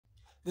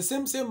The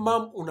same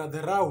mom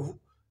unadharau,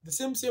 the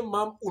same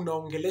mom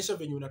unaongelesha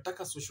venye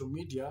unataka social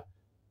media,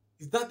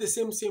 is that the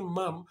same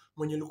mom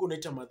mwenye ulikuwa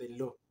unaita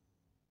mother-in-law?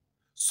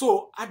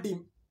 So hadi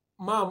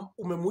mom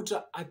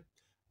umemuita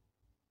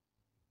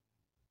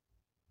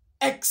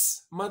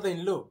ex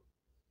mother-in-law.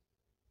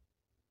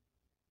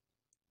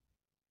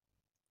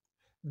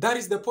 That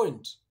is the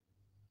point.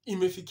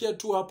 Imefikia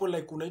tu hapo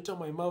like unaita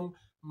my mom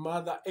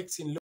mother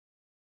ex-in-law.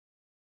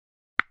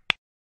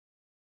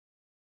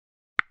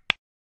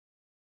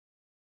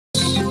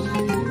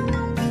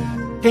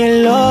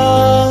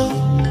 Hello,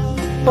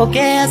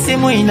 pokea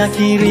simu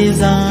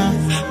inakiriza.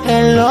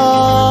 Hello,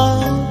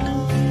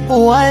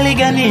 wali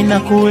gani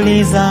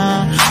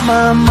nakuuliza.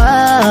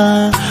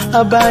 Mama,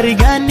 habari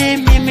gani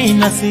mimi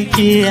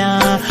nasikia.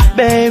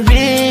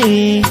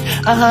 Baby,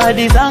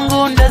 ahadi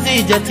zangu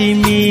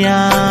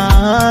ndazijatimia.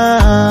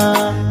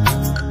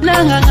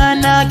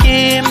 Nang'ang'ana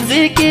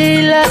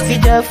kimziki la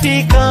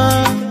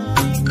sijafika.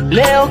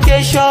 Leo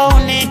kesho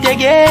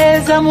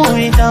unitegeza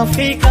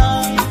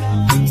muitafika.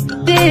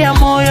 Tia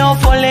moyo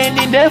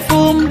foleni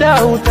ndefu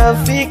mda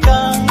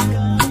utafika.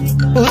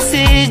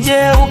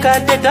 Usije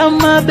ukate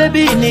tamaa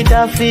baby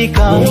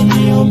nitafika.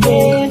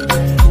 Uniombe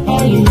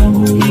hali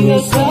yangu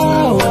iwe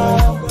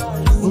sawa.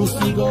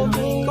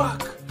 Usigome.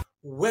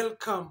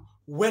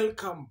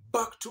 Welcome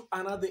back to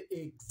another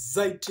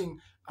exciting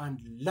and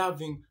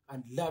loving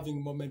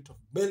moment of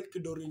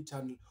MELKI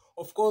channel.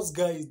 Of course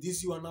guys, this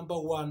is your number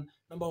one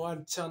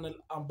channel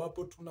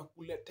ambapo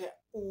tunakuletea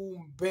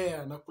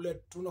umbea na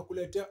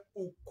tunakuletea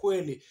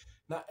ukweli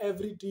na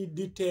every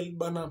detail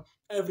bana,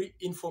 every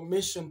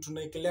information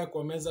tunaikelea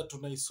kwa meza,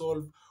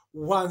 tunaisolve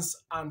once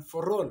and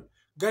for all.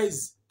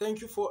 Guys,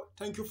 thank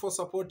you for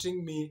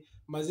supporting me.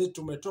 Maze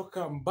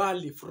tumetoka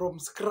mbali from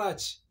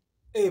scratch.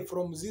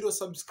 From 0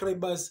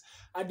 subscribers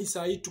hadi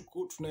saa hii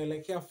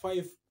tunaelekea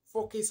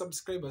 4K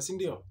subscribers,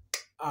 ndio?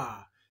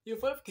 You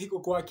 5K iko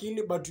kwa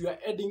akili, but we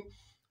are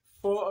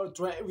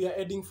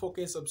adding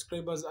 4K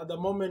subscribers at the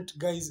moment.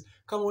 Guys,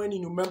 kama wewe ni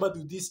new member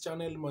to this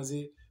channel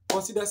maze,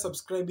 consider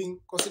subscribing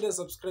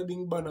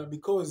bana,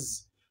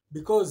 because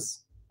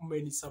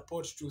umeni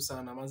support tu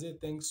sana maze.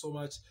 Thanks so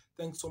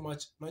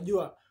much.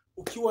 Najua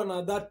ukiwa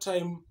na that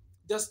time,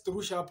 just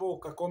rusha hapo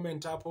ka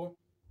comment hapo.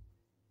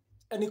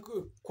 Ani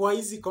kwa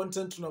hizi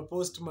content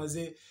tunapost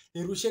maze,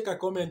 nirushe ka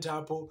comment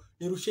hapo,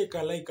 nirushe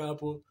ka like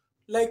hapo.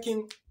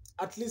 Liking,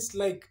 at least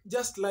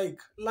just like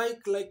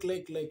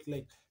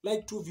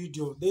 2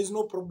 video. There is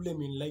no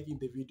problem in liking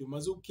the video.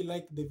 Maze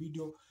like the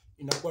video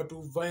inakuwa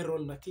tu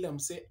viral na kila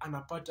mse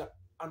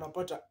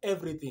anapata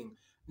everything.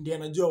 Ndiye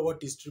anajua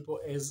what is Triple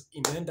S,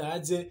 inaenda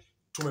aje,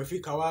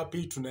 tumefika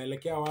wapi,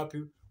 tunaelekea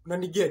wapi.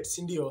 Unaniget,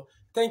 si ndio?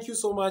 Thank you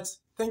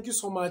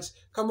so much.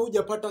 Kama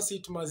hujapata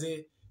seat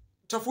maze,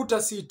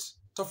 tafuta seat.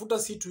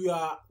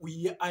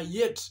 We are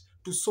yet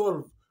to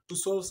solve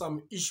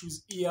some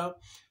issues here.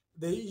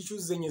 The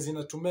issues zenye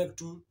zinatumeka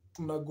tu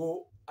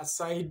tunago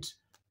aside,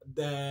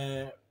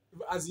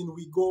 as in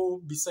we go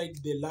beside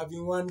the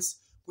loving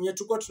ones. Kwenye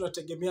tukua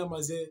tunategemea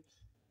maze,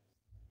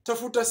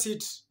 tafuta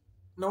seat.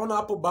 Naona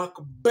hapo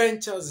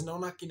backbenchers,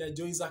 naona kina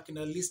Joyza,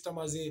 kina Lista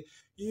maze.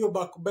 Hiyo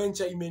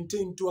backbencher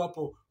i-maintain tu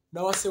hapo.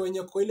 Na wase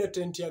wenye kwa ile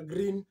tent ya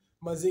green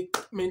maze,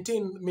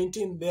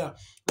 maintain there.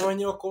 Na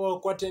wenye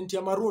kwa tent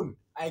ya maroon,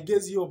 I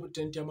guess hiyo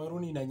tent ya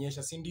maroon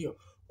inanyesha, si ndio?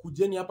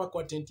 Kujeni hapa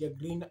kwa tent ya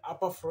green,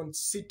 hapa front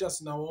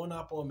seaters na waona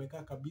hapa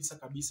wamekaa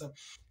kabisa.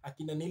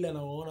 Akina Nila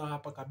na waona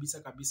hapa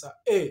kabisa.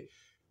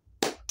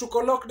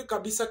 Tuko locked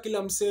kabisa,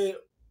 kila mse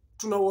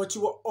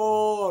tunawatchiwa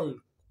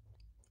all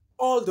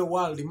the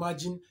world.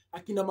 Imagine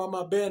akina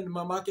Mama Ben,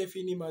 Mama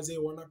Kefini maze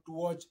wana to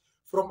watch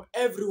from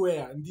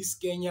everywhere in this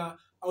Kenya,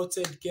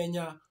 outside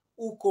Kenya,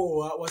 uko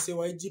wase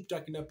wa Egypt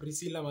akina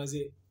Priscilla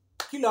maze.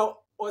 Kila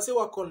wase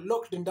wako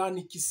locked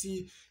ndani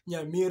Kisii,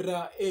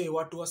 Nyamira,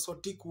 watu wa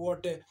Sotiku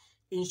wote.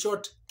 In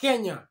short,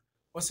 Kenya,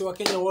 wase wa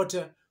Kenya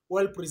wote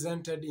well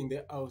presented in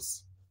the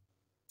house.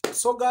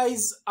 So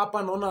guys,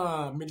 hapa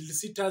naona middle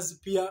seaters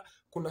pia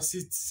kuna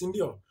seats, si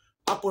ndio?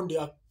 Hapo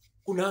ndio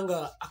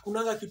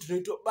hakunanga kitu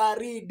inaitwa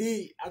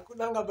baridi.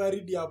 Hakunanga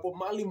baridi hapo.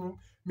 Mali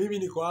mimi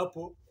niko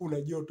hapo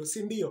kuna joto,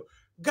 si ndio?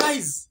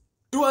 Guys,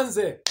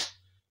 tuanze.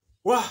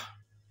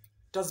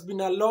 It has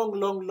been a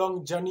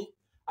long journey,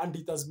 and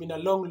it has been a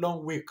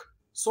long week.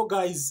 So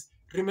guys,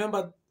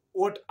 remember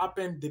what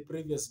happened the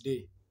previous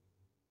day.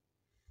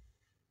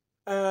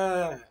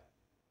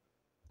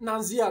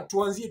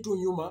 Tuanzie tu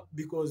nyuma,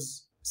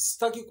 because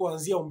sitaki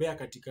kuanzia umbea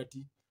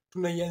katikati.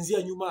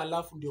 Tunaianzia nyuma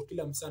alafu ndio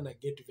kila msana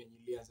get venye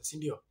ilianza, si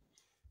ndio?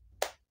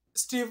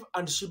 Steve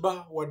and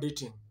Shiba were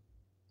dating.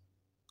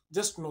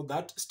 Just know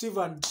that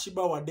Steve and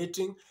Shiba were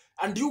dating,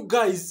 and you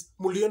guys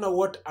muliona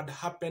what had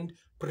happened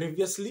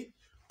previously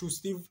to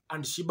Steve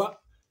and Shiba.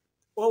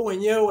 Wao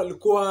wenyewe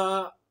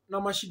walikuwa na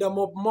mashida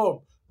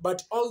mob,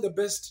 but all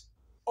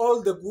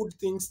the good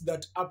things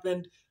that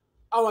happened,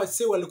 our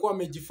say walikuwa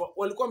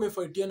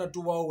wamefightiana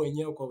tu wao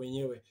wenyewe kwa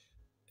wenyewe.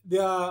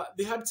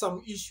 They had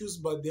some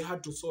issues, but they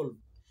had to solve.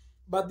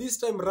 But this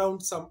time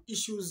around, some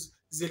issues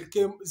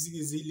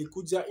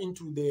zilikuja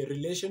into the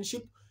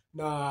relationship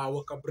na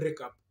waka break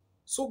up.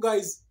 So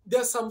guys,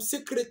 there's some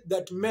secret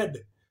that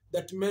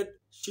made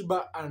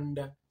Shiba and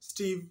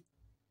Steve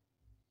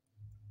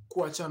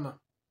kuachana.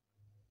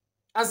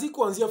 As he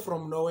kuanzia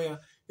from nowhere,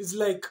 it's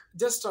like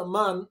just a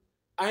man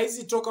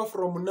aizi toka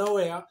from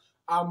nowhere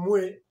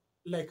amwe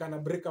like ana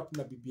break up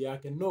na bibi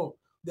yake. No,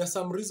 there's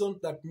some reason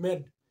that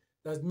made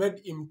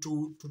him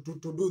to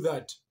do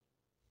that.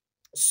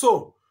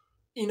 So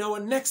in our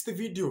next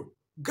video,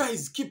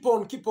 guys, keep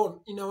on.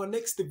 In our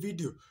next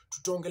video,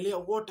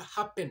 tutaongelea what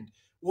happened,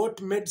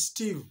 what made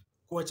Steve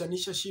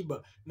kuachanisha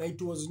Shiba. Na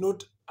it was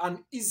not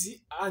an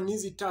easy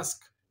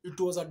task. It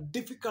was a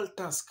difficult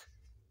task.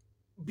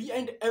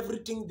 Behind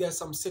everything, there are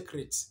some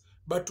secrets.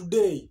 But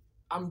today,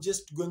 I'm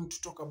just going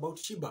to talk about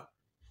Shiba.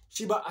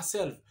 Shiba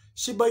herself.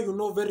 Shiba, you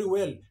know very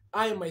well.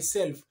 I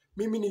myself,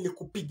 mimi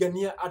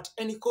nilikupigania at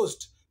any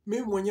cost.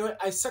 Mimi mwenyewe,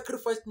 I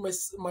sacrificed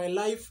my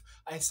life.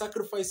 I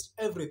sacrificed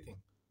everything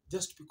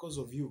just because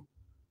of you.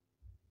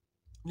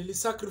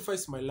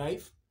 Nilisacrifice my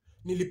life.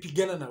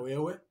 Nilipigana na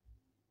wewe.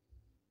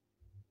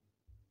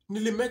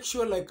 Make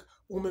sure like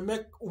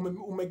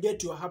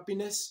get your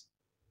happiness.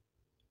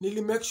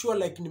 Make sure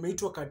like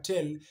nimeitwa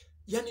cartel.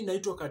 Yani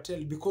naitwa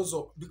cartel because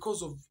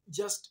of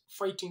just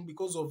fighting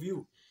because of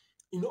you,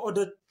 in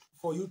order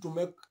for you to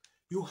make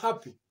you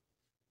happy.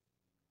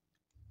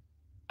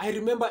 I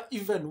remember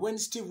even when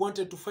Steve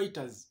wanted to fight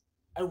us,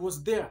 I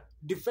was there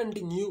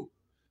defending you,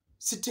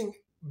 sitting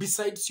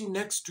beside you,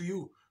 next to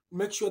you,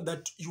 make sure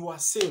that you are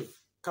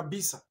safe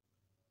kabisa.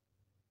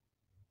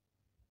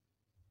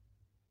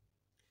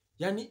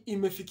 Yani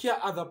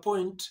imefikia at the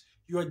point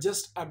you are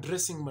just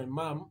addressing my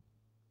mom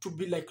to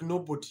be like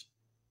nobody.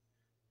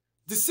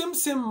 The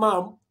same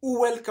mom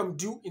who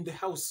welcomed you in the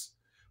house.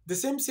 The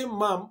same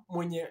mom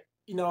mwenye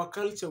in our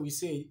culture we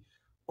say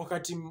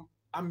wakati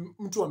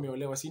mtu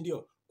ameolewa, si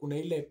ndio?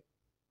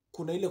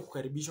 Kuna ile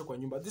kukaribishwa kwa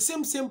nyumba. The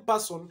same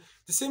person,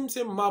 the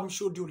same mom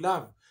showed you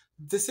love.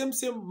 The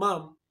same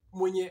mom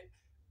mwenye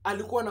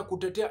alikuwa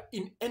anakutetea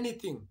in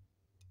anything.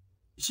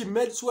 She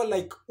made sure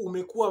like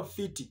umekuwa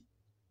fiti.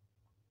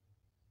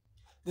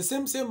 The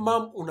same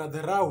mom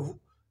unadharau.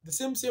 The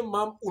same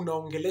mom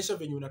unaongelesha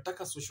venye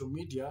unataka social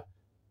media.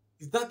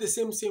 Is that the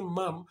same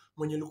mom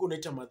mwenye ulikuwa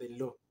unaita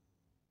mother-in-law?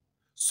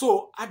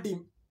 So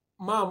hadi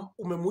mom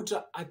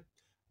umemuita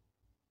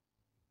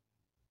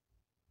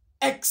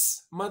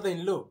ex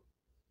mother-in-law.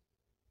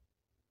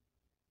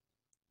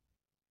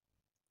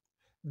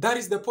 That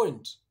is the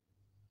point.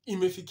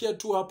 Imefikia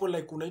tu hapo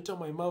like unaita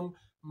my mom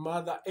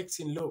mother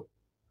ex-in-law.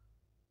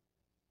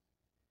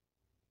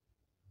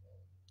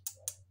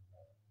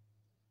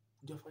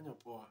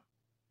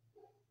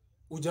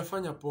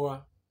 Ujafanya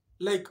poa.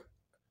 Like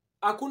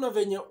hakuna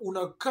venye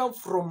una come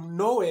from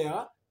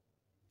nowhere,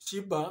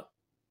 Shiba.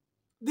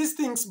 These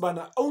things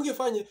bana,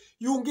 ungefanya,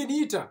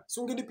 ungeniita,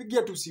 so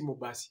ungenipigia tu simu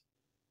basi.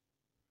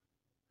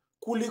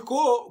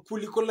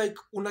 Kuliko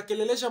like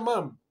unakelelesha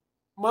mom.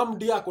 Mom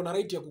ndiye ako na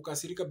right ya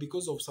kukasirika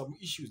because of some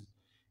issues.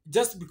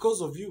 Just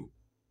because of you.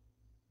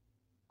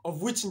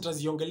 Of which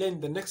nitaziongelea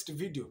in the next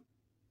video.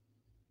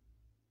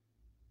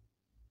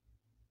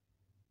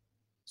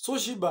 So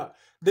Shiba,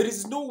 there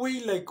is no way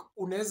like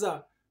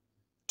unaweza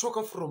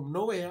toka from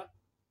nowhere.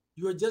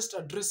 You are just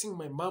addressing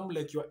my mom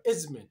like your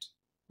estimate.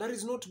 That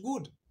is not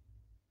good.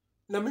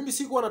 Na mimi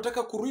sikuwa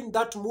nataka kuruin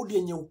that mood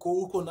yenye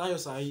uko nayo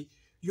sahi.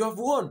 You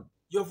have won.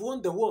 You have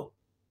won the war.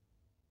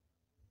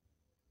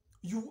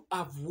 You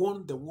have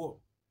won the war.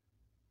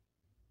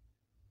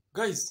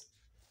 Guys,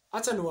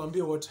 acha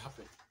niwaambie what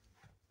happened.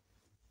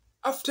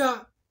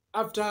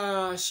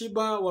 After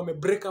Shiba wame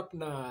break up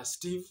na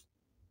Steve,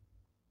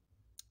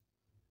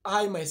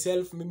 I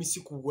myself, mimi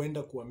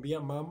sikuenda kuambia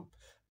mom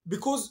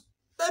because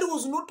that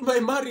was not my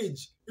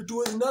marriage. It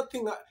was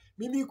nothing.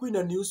 Mimi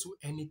kuina news to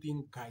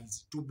anything,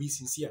 guys, to be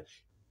sincere.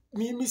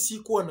 Mimi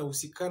sikuwa na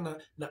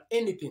usikana na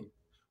anything.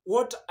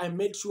 What I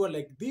made sure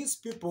like these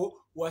people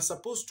were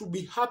supposed to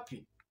be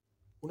happy.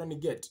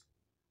 Unaniget?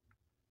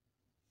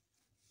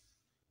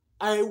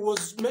 I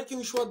was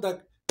making sure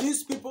that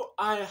these people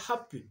are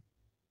happy.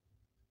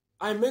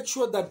 I make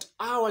sure that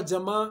our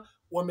jamaa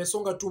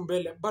wamesonga tu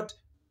mbele. But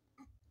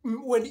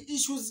when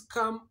issues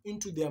come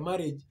into their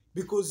marriage,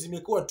 because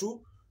zimekuwa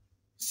tu,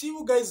 see,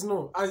 you guys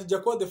know, as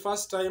Jakuwa the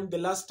first time, the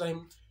last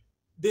time,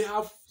 they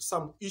have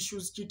some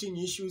issues, cheating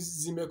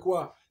issues,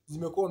 zimekuwa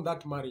on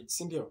that marriage,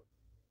 sindio?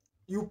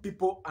 You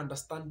people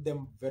understand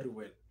them very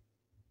well.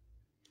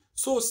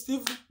 So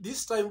Steve,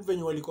 this time when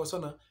you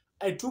walikosana,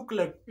 I took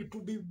like it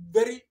would be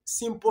very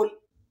simple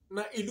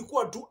na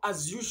ilikuwa tu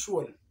as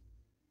usual.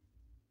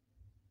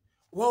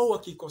 Wao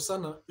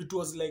wakikosana, it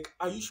was like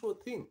a usual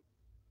thing.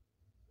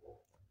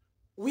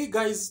 We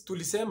guys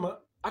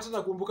tulisema, hata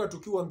nakumbuka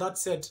tukiwa on that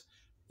set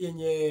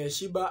yenye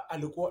Shiba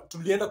alikuwa,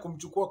 tulienda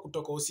kumchukua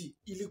kutoka Osi.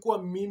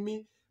 Ilikuwa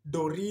mimi,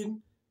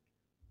 Doreen,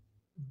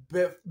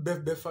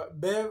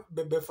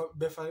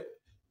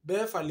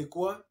 Bef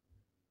alikuwa,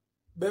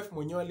 Bef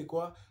mwenyewe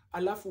alikuwa,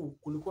 alafu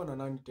kulikuwa na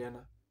nani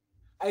tena?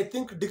 I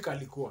think Dick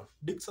alikuwa.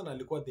 Dickson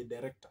alikuwa the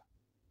director.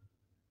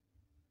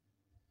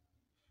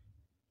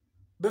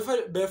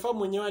 Befarin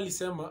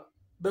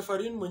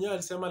mwenyewe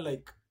alisema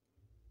like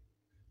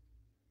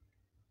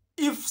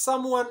if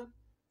someone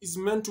is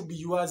meant to be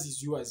yours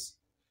is yours,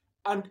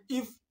 and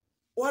if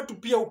watu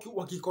pia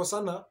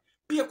wakikosana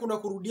pia kuna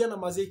kurudiana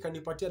mazee,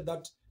 ikanipatia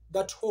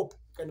that hope,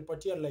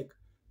 ikanipatia like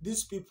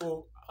these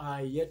people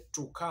are yet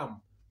to come,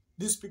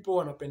 these people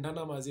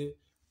wanapendana mazee,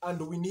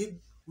 and we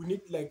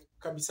need like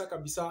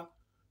kabisa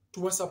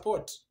to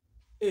support.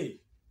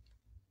 Hey,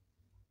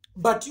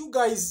 but you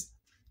guys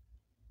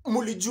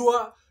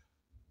mulijua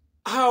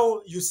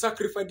how you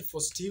sacrificed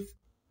for Steve,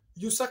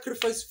 you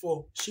sacrificed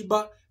for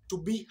Shiba to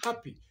be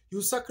happy,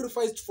 you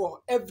sacrificed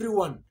for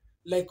everyone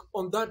like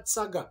on that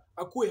saga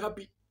akuwe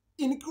happy,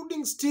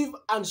 including Steve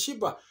and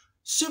Shiba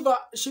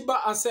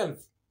herself.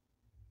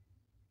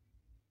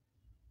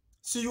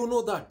 So you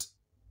know that,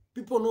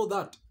 people know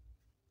that.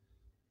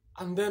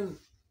 And then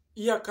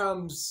here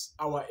comes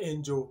our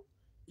angel,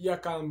 here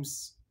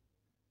comes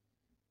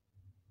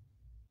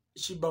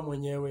Shiba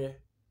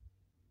mwenyewe,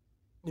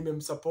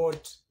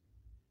 nimemsupport,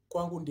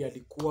 kwangu ndiye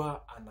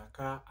alikuwa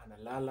anakaa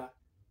analala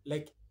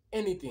like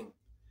anything.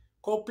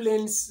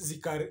 Complaints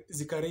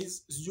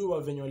zikaris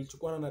sijui venye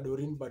walichukua na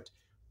Doreen, but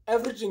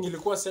everything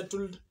ilikuwa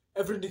settled,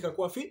 everything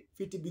ikakuwa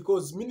fiti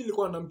because mimi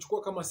nilikuwa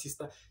namchukua kama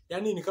sister,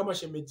 yani ni kama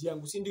shemeji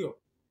yangu, si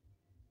ndio?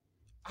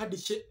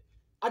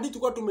 Hadi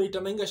tukua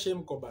tumeitana inga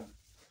shame koban.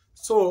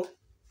 So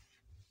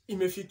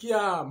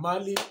imefikia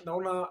mali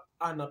naona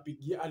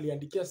anapigia,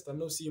 aliandikia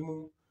Tunayoo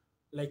simu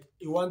like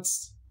he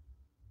wants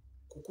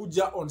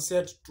kukuja on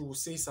set to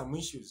say some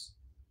issues.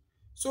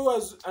 So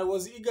as I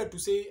was eager to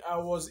see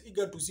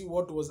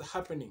what was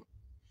happening.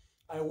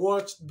 I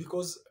watched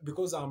because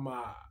I'm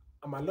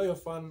a loyal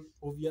fan,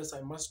 obvious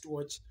I must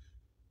watch,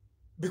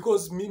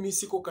 because mimi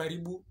siko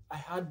karibu, I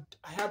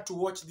had to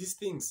watch these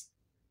things.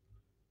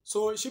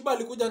 So Shiba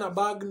alikuja na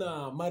bag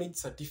na marriage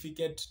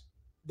certificate,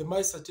 the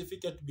marriage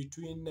certificate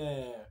between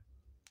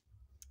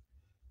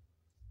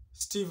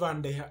Steve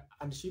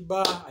and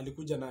Shiba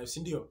alikuja nayo, si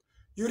ndio?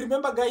 You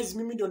remember guys,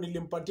 mimi ndio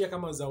nilimpatia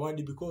kama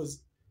zawadi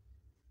because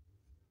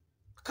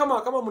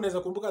kama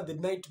mnaweza kumbuka the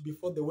night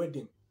before the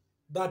wedding,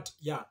 that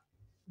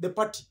the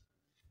party,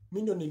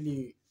 mimi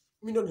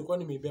ndio nilikuwa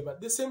nimeibeba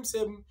the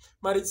same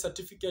marriage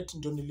certificate,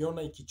 ndio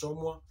niliona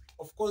ikichomwa.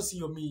 Of course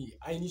hiyo mi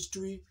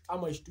ainishtui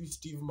ama ishtui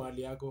Steve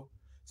mahali yako.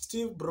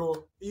 Steve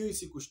bro, hiyo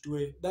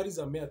isikushtue, that is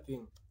a mere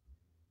thing,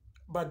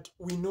 but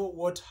we know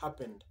what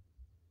happened.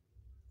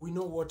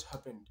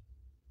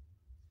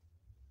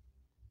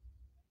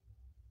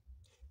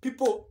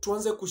 People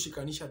tuanze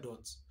kushikanisha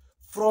dots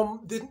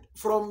from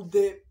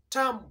the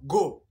term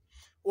go,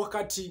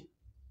 wakati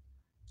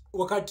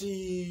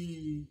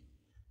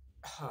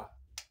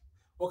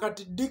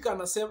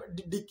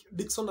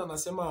Dickson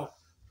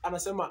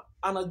anasema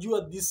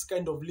anajua this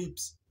kind of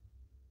lips.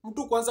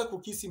 Mtu kwanza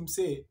kukisi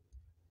msee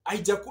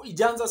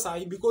ijanza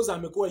sahi because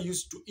amekuwa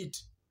used to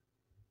it.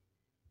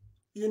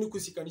 Hiyo ni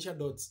kushikanisha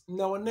dots.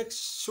 Na our next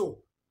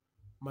show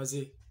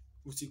maze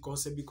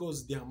usikose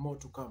because there are more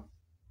to come.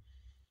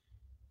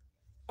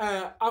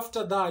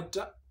 After that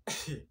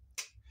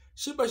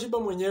Shiba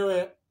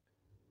mwenyewe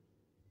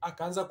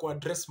akaanza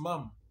kuaddress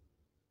mom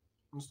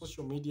on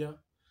social media,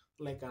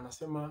 like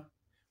anasema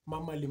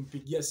mama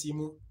alimpigia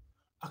simu,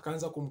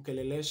 akaanza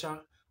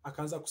kumkelelesha,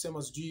 akaanza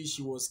kusema sijui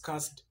she was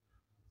cursed.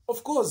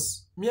 Of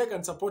course me I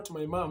can support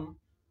my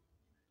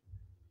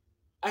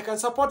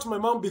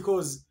mom,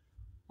 because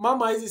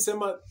mama haizi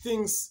sema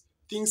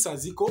things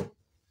aziko,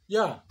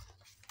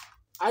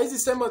 haizi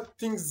sema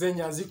things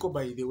zenye aziko.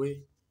 By the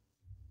way,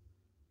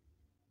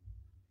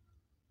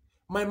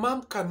 my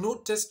mom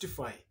cannot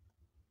testify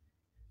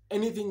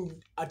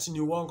anything at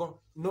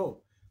Niwango.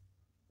 No.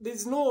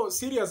 There's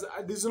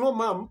no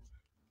mom,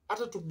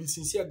 hata to be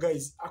sincere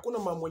guys, hakuna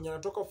mom mwenye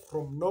anatoka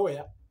from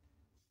nowhere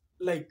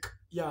like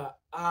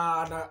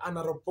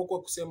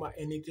anaropokwa kusema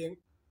anything.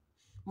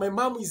 My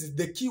mom is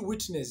the key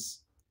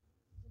witness.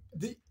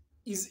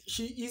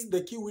 She is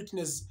the key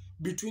witness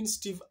between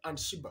Steve and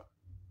Shiba.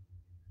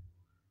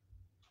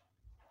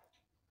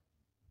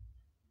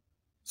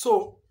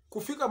 So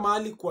kufika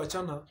mahali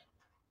kuachana,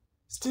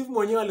 Steve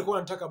mwenyewe alikuwa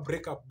anataka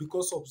break up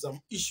because of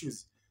some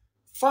issues,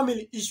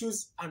 family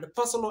issues and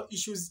personal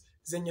issues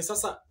zenye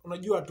sasa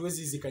unajua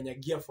hatuwezi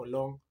zikanyagia for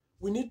long.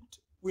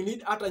 We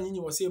need hata nyinyi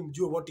wasee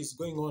mjue what is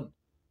going on.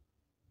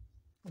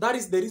 That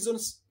is the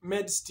reasons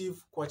made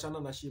Steve kuachana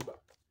na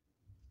Shiba.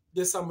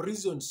 There's some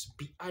reasons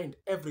behind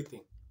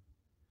everything.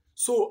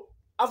 So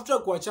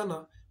after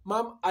kuachana,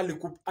 mom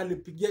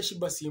alipigia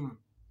Shiba simu,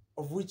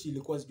 of which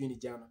ilikuwa sijui ni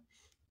jana.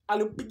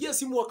 Alimpigia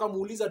simu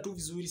akamuuliza tu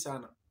vizuri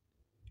sana.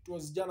 It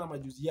was jana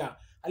majuzi.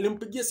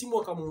 Alimpigia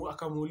simu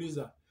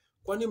akamuuliza,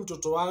 kwani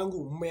mtoto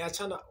wangu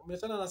umeachana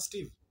na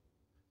Steve?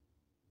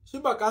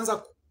 Shiba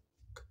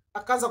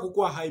akaanza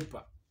kukua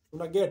hyper.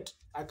 Unaget?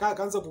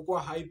 Akaanza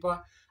kukua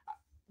hyper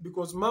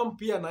because mom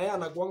pia na yeye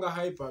anakuanga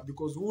hyper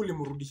because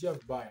ulimrudishia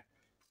vibaya.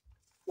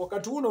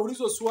 Wakati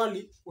unaulizwa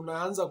swali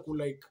unaanza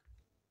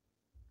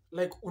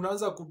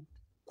unaanza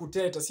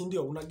kuteta, si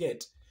ndio?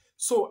 Unaget?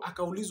 So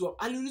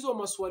aliulizwa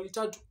maswali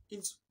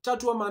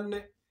tatu ama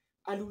 4.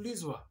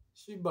 Aliulizwa,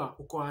 Shiba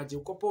uko aje?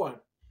 Uko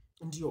poa?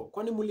 Ndio.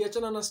 Kwani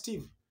mliachana na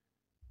Steve?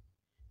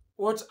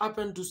 What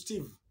happened to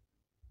Steve?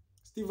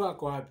 Steve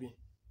ako wapi?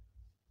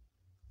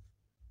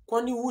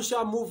 Kwani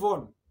usha move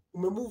on?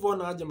 Move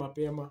on aje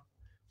mapema?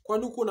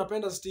 Kwani uko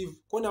unapenda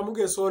Steve? Kwani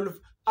amunge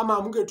solve ama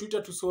amunge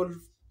Twitter to solve?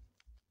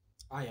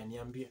 Aya,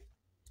 niambie.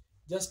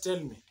 Just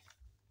tell me.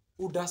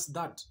 Who does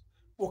that?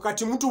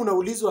 Wakati mtu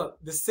unaulizwa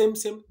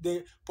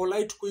the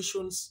polite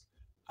questions,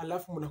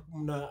 alafu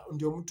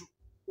ndio mtu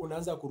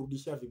unaanza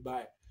kurudishia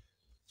vibaya.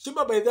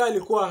 Shiba by the way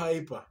alikuwa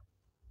hyper.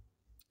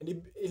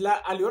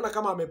 Ila aliona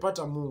kama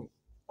amepata Mungu.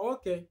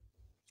 Okay.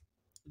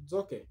 It's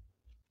okay.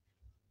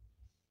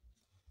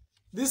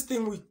 This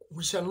thing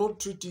we shall not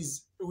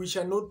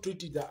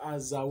treat it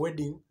as a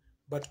wedding,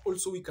 but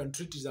also we can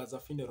treat it as a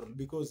funeral,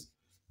 because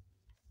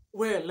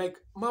like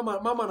mama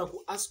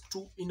anaku ask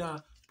to in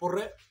a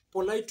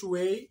polite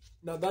way,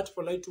 na that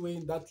polite way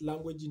in that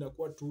language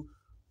inakuwa tu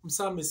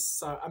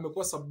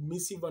amekuwa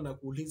submissive,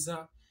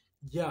 anakuuliza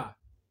yeah,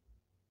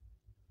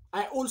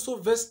 I also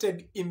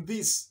vested in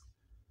this.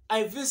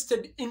 I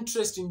vested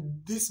interest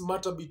in this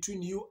matter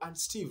between you and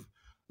Steve.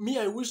 Me,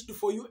 I wished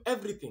for you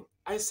everything.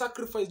 I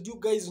sacrificed, you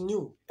guys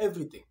knew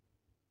everything.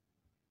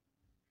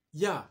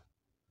 Yeah.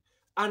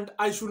 And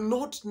I should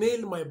not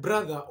nail my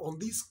brother on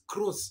this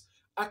cross.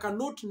 I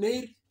cannot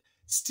nail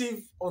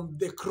Steve on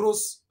the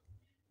cross.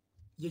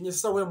 Yenye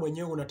sasa wewe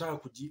mwenyewe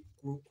unataka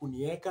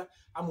kunieka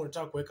ama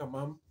unataka kuweka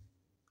mama.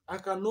 I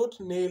cannot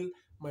nail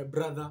my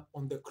brother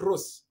on the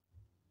cross.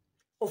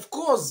 Of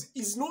course,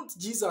 it's not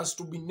Jesus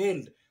to be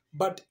nailed,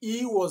 but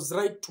he was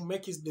right to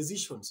make his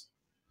decisions.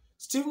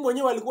 Steve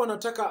mwenyewe alikuwa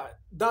anataka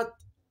that.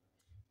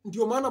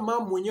 Ndio maana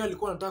mama mwenyewe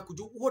alikuwa anataka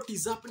kujua what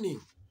is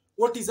happening.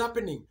 What is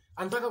happening?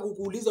 Anataka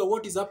kukuuliza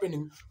what is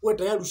happening. Wewe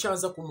tayari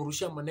ushaanza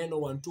kumrushia maneno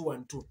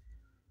 1-2-1-2.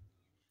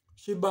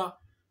 Shiba,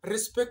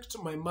 respect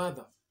my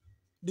mother.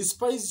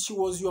 Despite she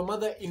was your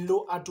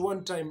mother-in-law at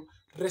one time,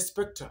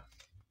 respect her.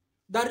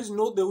 That is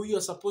not the way you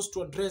are supposed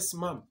to address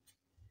mom.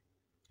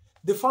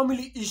 The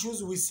family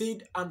issues we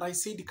said, and I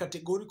said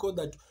categorical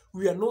that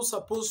we are not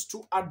supposed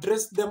to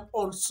address them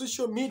on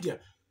social media.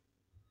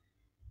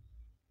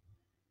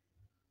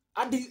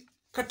 Adi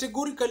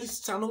categorically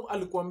Sano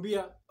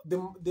alikuambia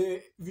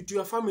the vitu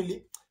ya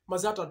family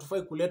mazata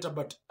hatufai kuleta,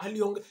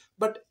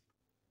 but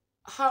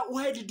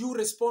why did you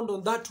respond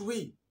on that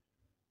way?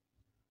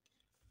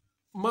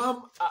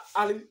 Mom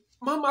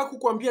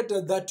hakukwambia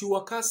that you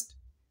were cast.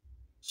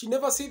 She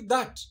never said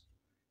that.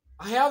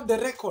 I have the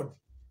record.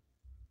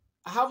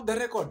 I have the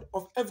record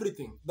of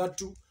everything.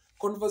 That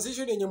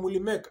conversation yenye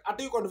mulimake,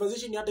 hata hiyo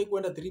conversation hata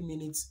ikuenda 3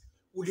 minutes,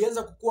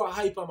 ulianza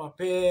kukua hyper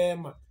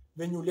mapema.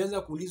 Venye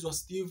ulianza kuulizwa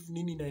Steve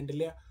nini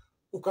inaendelea,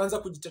 ukaanza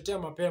kujitetea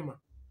mapema.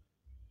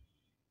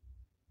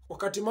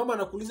 Wakati mama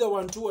anakuuliza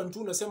 1-2-1-2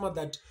 unasema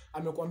that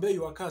amekwambia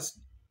you are cast.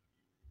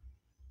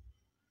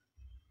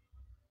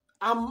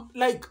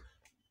 Like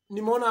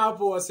nimeona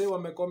hapo wase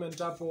wamecomment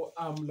hapo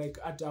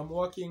like I'm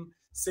working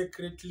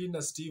secretly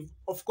na Steve.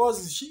 Of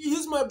course he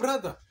is my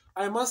brother.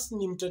 I must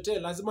nimtetee,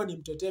 lazima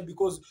nimtetee,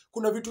 because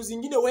kuna vitu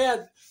zingine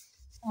where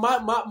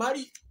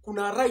mari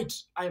kuna right,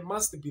 I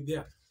must be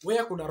there.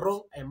 Where kuna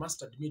wrong, I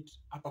must admit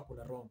hapa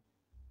kuna wrong.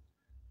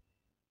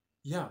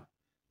 Yeah.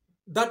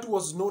 That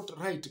was not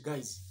right,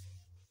 guys.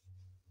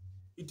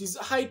 It is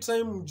high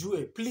time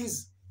mjue.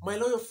 Please, my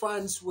loyal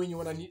fans, when you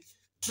wanna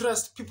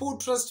trust, people who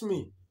trust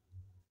me,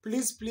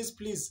 please, please,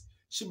 please,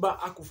 Shiba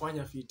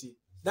akufanya fiti.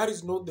 That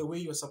is not the way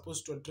you're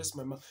supposed to address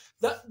my mom.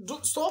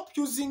 Stop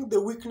using the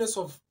weakness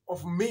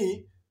of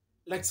me.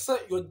 Like, sir,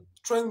 you're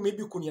trying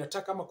maybe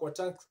kuni-attack ama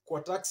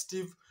ku-attack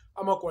Steve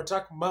ama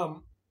ku-attack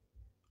mom.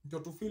 Ndio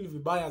to feel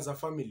vibaya as a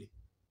family.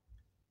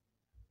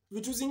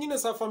 Vitu zingine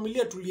za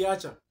familia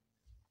tuliacha.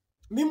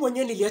 Mimi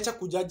mwenyewe niliacha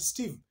kujudge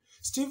Steve.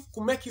 Steve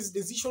could make his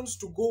decisions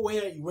to go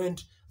where he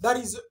went.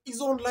 That is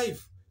his own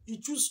life. He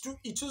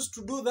chose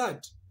to do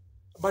that.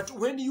 But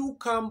when you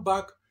come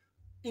back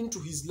into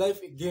his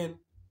life again,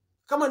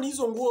 kama ni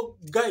hizo nguo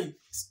guy,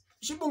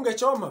 Shiba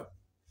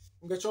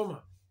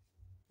ungechoma.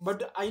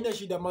 But haina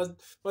shida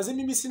mazi,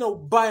 mimi sina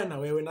ubaya na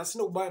wewe na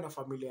sina ubaya na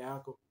familia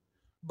yako.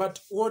 But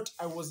what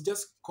I was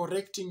just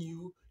correcting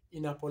you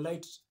in a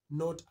polite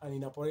note, and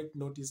in a polite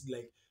note is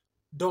like,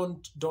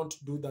 don't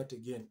do that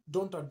again.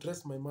 Don't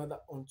address my mother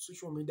on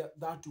social media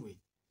that way.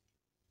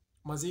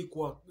 Mazi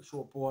kwa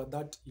shopoa,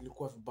 that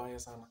ilikuwa vibaya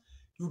sana.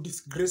 You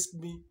disgraced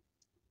me.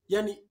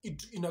 Yani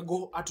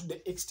inago at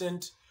the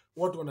extent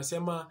watu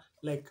wanasema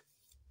like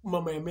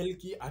mama ya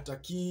Melki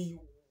ataki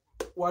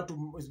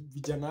watu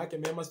vijana wake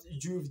mema,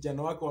 juu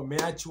vijana wake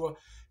wameachwa.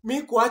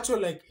 Mi kuachwa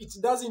like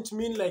it doesn't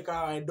mean like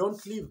I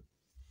don't live.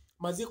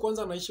 Mazi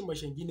kwanza naishi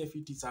maisha ingine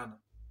fiti sana.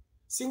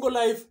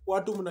 Single life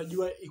watu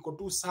mnajua iko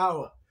tu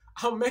sawa.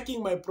 I'm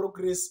making my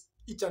progress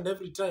each and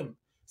every time.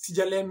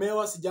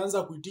 Sijalemewa,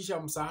 sijaanza kuitisha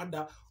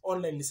msaada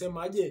online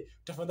nisema aje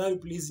tafadhali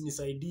please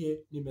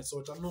nisaidie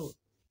nimesota. No.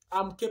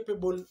 I'm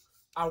capable.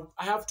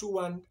 I have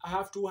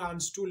two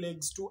hands, 2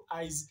 legs,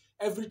 2 eyes,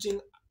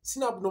 everything.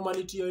 Sina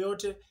abnormality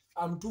yoyote.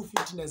 I'm too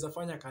fit, naweza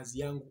fanya kazi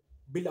yangu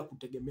bila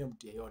kutegemea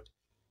mtu yeyote.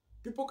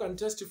 People can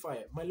testify.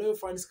 My loyal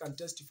fans can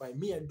testify.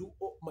 Me, I do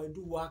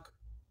work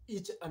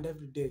each and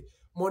every day,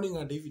 morning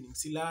and evening.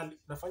 Silali,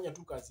 nafanya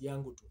tu kazi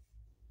yangu tu.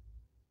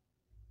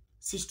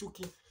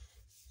 sishtuki.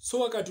 So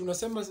wakati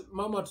unasema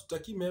mama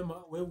tutaki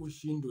mema, wewe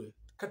ushindwe.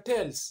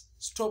 Cartels,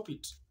 stop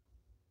it.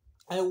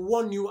 I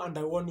warn you, and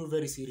I warn you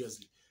very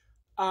seriously.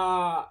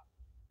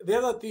 The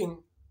other thing,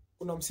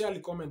 kuna msee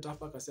alicomment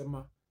hapa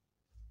akasema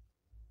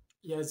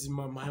yes,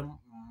 mama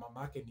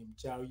yake ni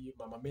mchawi,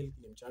 mama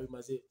Melki ni mchawi.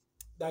 Maze,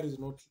 that is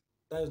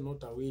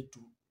not a way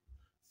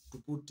to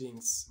put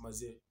things,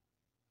 maze.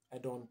 I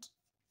don't.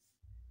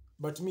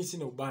 But me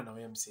sina ubana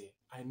wewe msee.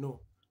 I know.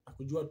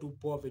 Nakujua tu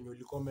poa venye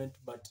uli comment,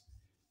 but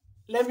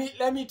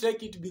let me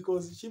take it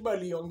because Shiba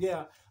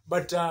aliongea,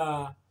 but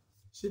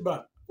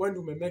Shiba, when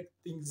you make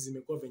things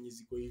zimekuwa venye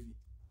ziko hivi.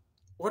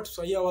 Watu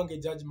sahia wange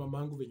judge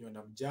mamangu venye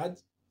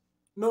wanamjudge.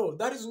 No,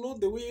 that is not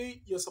the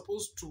way you're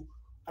supposed to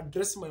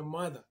address my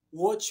mother.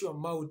 Watch your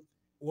mouth,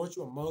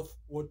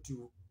 what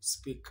you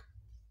speak.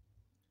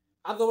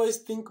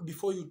 Otherwise, think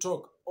before you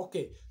talk.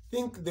 Okay,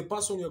 think the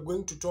person you're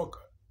going to talk.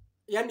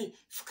 Yani,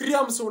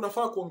 fikiria mse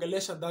unafaa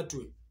kuongelesha that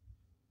way.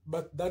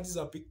 But that is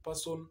a big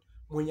person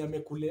mwenye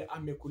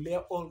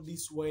amekulea all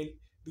this while,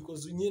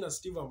 because nyinyi na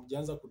Steve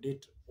hamjaanza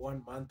kudate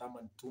 1 month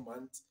ama 2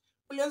 months.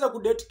 Ulianza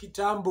kudate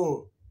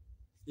kitambo.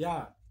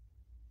 Yeah.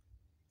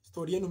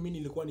 Story yenu mimi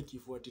nilikuwa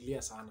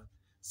nikifuatilia sana.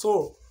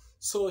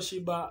 So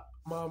Shiba,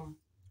 mom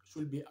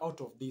should be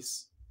out of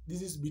this.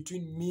 This is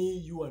between me,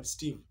 you and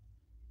Steve.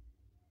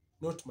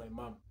 Not my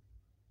mom.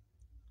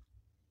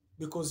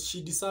 Because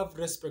she deserves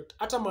respect.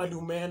 Hata mahali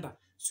umeenda,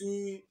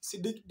 si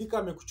Dika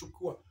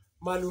amekuchukua.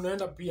 Mahali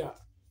unaenda pia,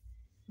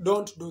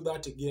 don't do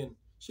that again.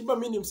 Shiba,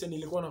 mimi mse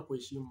nilikuwa na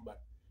kuheshimu bana.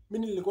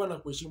 Mimi nilikuwa na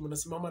kuheshimu,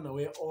 nasimama na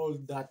wewe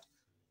all that.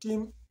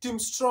 Team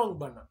strong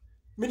bana.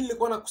 Mimi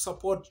nilikuwa na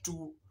kusupport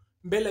tu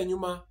mbele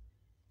nyuma,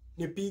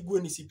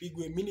 nipigwe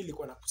nisipigwe, mimi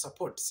nilikuwa na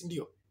kusupport, si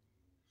ndio?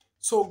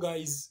 So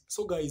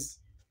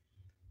guys,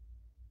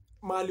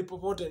 mahali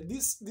popote,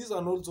 these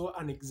are also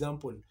an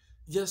example.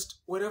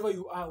 Just wherever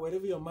you are,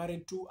 wherever you're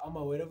married to,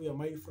 ama wherever you're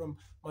married from,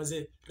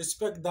 maze,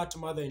 respect that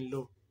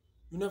mother-in-law.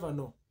 You never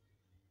know.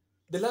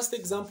 The last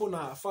example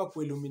na afaa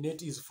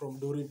kuilluminate is from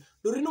Doreen.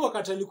 Doreen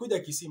wakati alikuja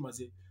Kisii,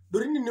 maze,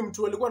 Doreen ni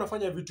mtu alikuwa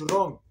anafanya vitu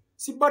wrong.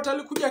 Si but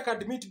alikuja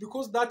akadmit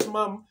because that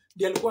mom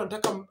ndiye alikuwa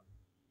anataka,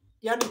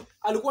 yani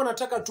alikuwa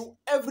anataka tu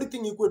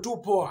everything ikuwe tu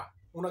poa.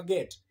 Una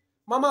get?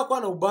 Mama hakuwa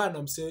na ubaya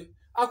na mse,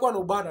 hakuwa na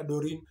ubaya na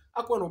Doreen,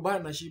 hakuwa na ubaya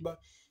na Shiba.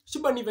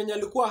 Shiba ni venye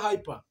alikuwa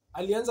hyper.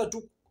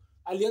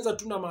 Alianza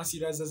tu na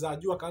masira za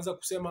juu, akaanza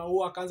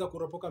kusema akaanza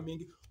kuropoka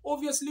mingi.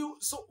 Obviously,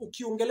 so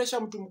ukiongelesha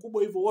mtu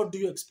mkubwa hivyo, what do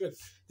you expect?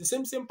 The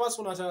same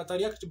person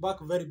react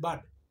back very bad.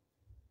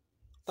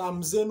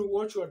 Tamzenu,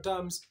 watch your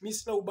terms. Mimi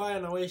sina ubaya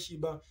na wewe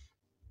Shiba.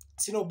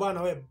 Sina ubaya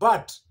na wewe,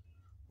 but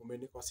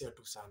umenikosea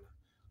tu sana.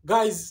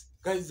 Guys,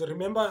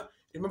 remember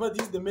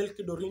this is the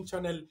Melki Doreen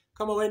channel.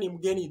 Kama wewe ni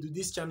mgeni to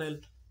this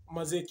channel,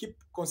 maze,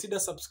 consider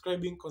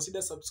subscribing.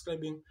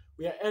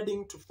 We are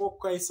adding to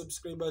 4K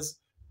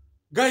subscribers.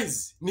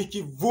 Guys, ni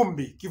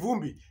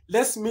kivumbi.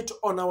 Let's meet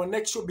on our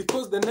next show,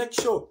 because the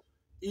next show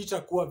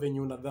itakuwa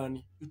venye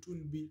unadhani. It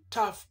will be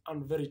tough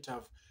and very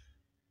tough.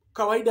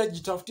 Kawaida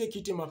jitafutie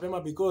kiti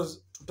mapema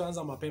because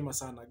tutaanza mapema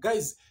sana.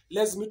 Guys,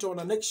 let's meet on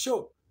our next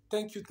show.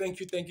 Thank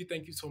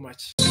you so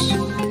much.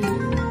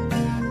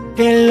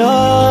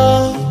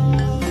 Hello,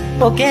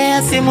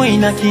 pokea simu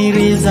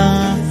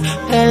inakiriza.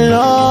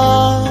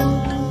 Hello,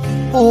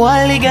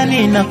 wali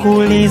gani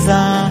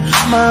nakuuliza.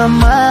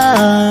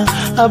 Mama,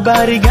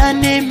 habari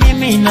gani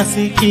mimi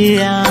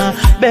nasikia.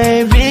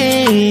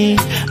 Baby,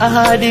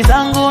 ahadi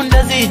zangu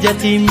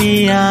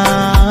ndazijatimia.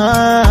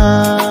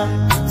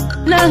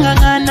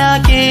 Nang'ang'ana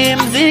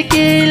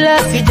kimziki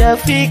la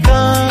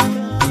sijafika.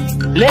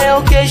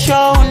 Leo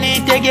kesho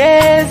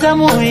unitegeza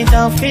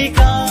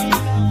muitafika.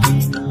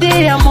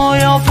 Dia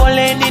moyo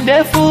foleni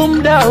ndefu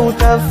mda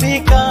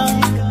utafika.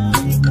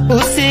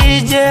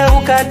 Usije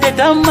ukate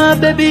tamaa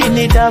baby,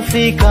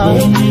 nitafika.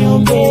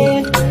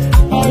 Niombe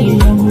hali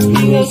yangu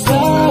iwe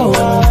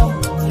sawa,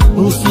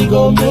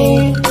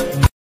 usigome.